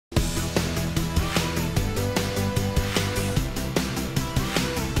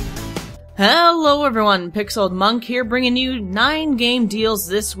Hello everyone, Pixeled Monk here bringing you 9 game deals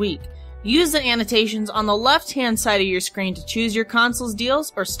this week. Use the annotations on the left hand side of your screen to choose your console's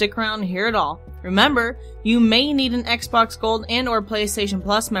deals or stick around and hear it all. Remember, you may need an Xbox Gold and or PlayStation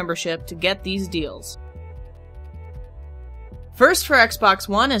Plus membership to get these deals. First for Xbox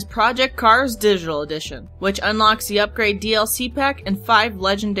One is Project Cars Digital Edition, which unlocks the upgrade DLC pack and 5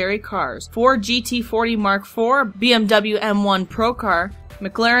 legendary cars: Ford GT40 Mark IV, BMW M1 Pro Car,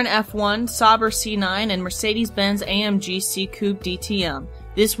 McLaren F1, Sauber C9, and Mercedes-Benz AMG C Coupe DTM.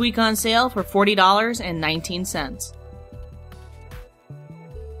 This week on sale for $40.19.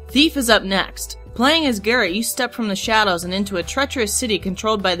 Thief is up next. Playing as Garrett, you step from the shadows and into a treacherous city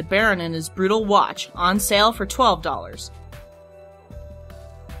controlled by the Baron and his brutal watch, on sale for $12.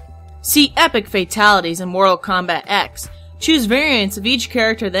 See epic fatalities in Mortal Kombat X. Choose variants of each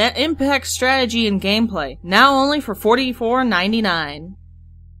character that impact strategy and gameplay, now only for $44.99.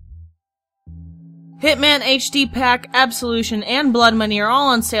 Hitman HD Pack, Absolution, and Blood Money are all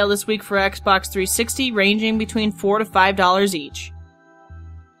on sale this week for Xbox 360, ranging between $4 to $5 each.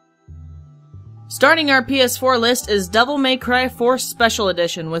 Starting our PS4 list is Devil May Cry 4 Special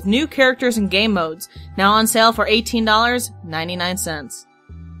Edition with new characters and game modes, now on sale for $18.99.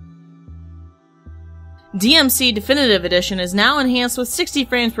 DMC Definitive Edition is now enhanced with 60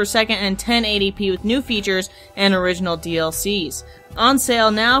 frames per second and 1080p with new features and original DLCs. On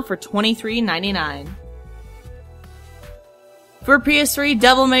sale now for $23.99. For PS3,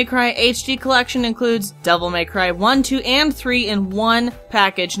 Devil May Cry HD Collection includes Devil May Cry 1, 2, and 3 in one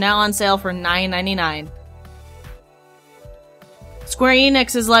package, now on sale for $9.99. Square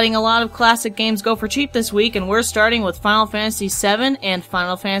Enix is letting a lot of classic games go for cheap this week, and we're starting with Final Fantasy VII and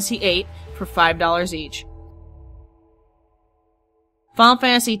Final Fantasy VIII for $5 each. Final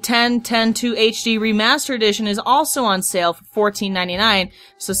Fantasy X 10-2 HD Remaster Edition is also on sale for $14.99,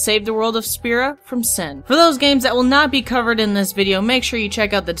 so save the world of Spira from sin. For those games that will not be covered in this video, make sure you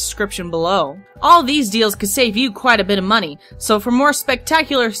check out the description below. All these deals could save you quite a bit of money, so for more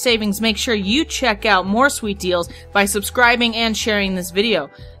spectacular savings, make sure you check out more sweet deals by subscribing and sharing this video.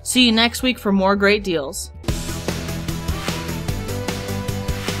 See you next week for more great deals.